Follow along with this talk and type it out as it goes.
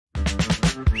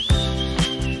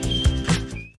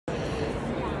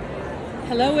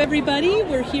Hello everybody,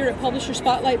 we're here at Publisher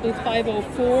Spotlight booth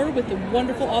 504 with the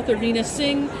wonderful author Rina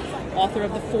Singh, author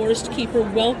of The Forest Keeper.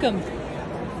 Welcome,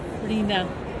 Rina.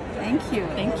 Thank you.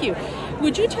 Thank you.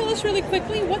 Would you tell us really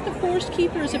quickly what The Forest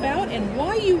Keeper is about and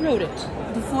why you wrote it?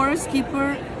 The Forest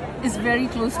Keeper is very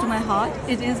close to my heart.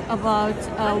 It is about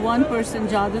one person,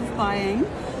 Jadav Payeng,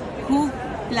 who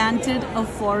planted a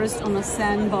forest on a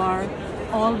sandbar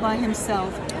all by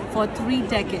himself for 3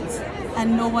 decades,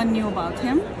 and no one knew about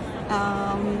him.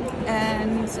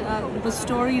 The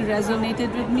story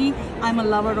resonated with me. I'm a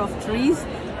lover of trees,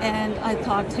 and I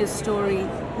thought his story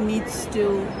needs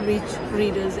to reach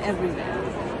readers everywhere.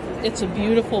 It's a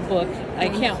beautiful book. I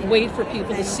can't wait for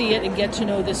people to see it and get to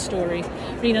know this story.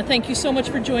 Rina, thank you so much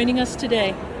for joining us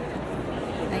today.